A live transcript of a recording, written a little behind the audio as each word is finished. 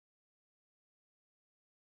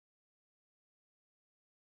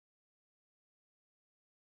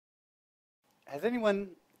Has anyone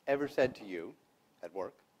ever said to you at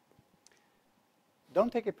work,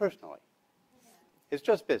 don't take it personally. It's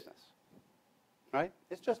just business, right?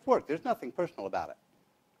 It's just work. There's nothing personal about it.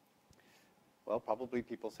 Well, probably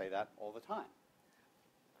people say that all the time.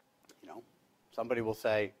 You know, somebody will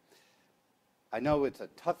say, I know it's a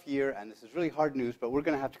tough year and this is really hard news, but we're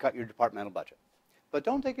going to have to cut your departmental budget. But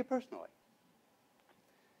don't take it personally.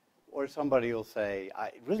 Or somebody will say,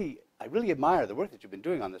 I really admire the work that you've been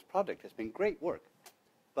doing on this project. It's been great work.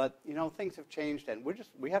 But, you know, things have changed and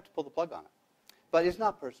we have to pull the plug on it. But it's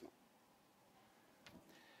not personal.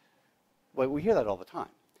 Well, we hear that all the time.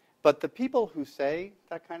 But the people who say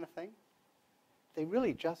that kind of thing, they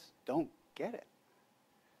really just don't get it.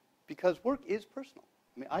 Because work is personal.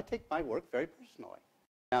 I mean, I take my work very personally.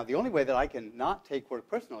 Now, the only way that I can not take work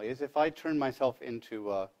personally is if I turn myself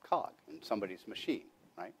into a cog in somebody's machine,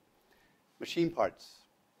 right? Machine parts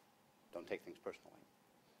don't take things personally.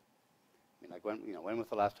 I mean, like when was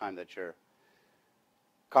the last time that your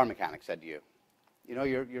car mechanic said to you, you know,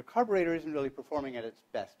 your carburetor isn't really performing at its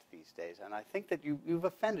best these days, and I think that you've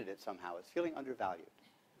offended it somehow. It's feeling undervalued,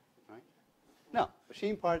 right? No,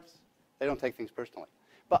 machine parts, they don't take things personally.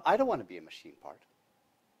 But I don't want to be a machine part.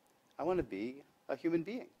 I want to be a human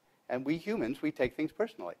being. And we humans, we take things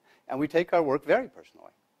personally. And we take our work very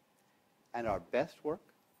personally. And our best work,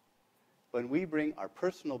 when we bring our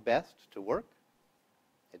personal best to work,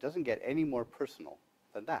 it doesn't get any more personal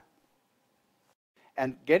than that.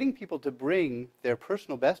 And getting people to bring their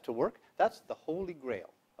personal best to work, that's the holy grail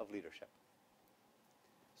of leadership.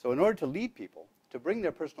 So in order to lead people, to bring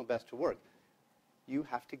their personal best to work, you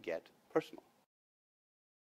have to get personal.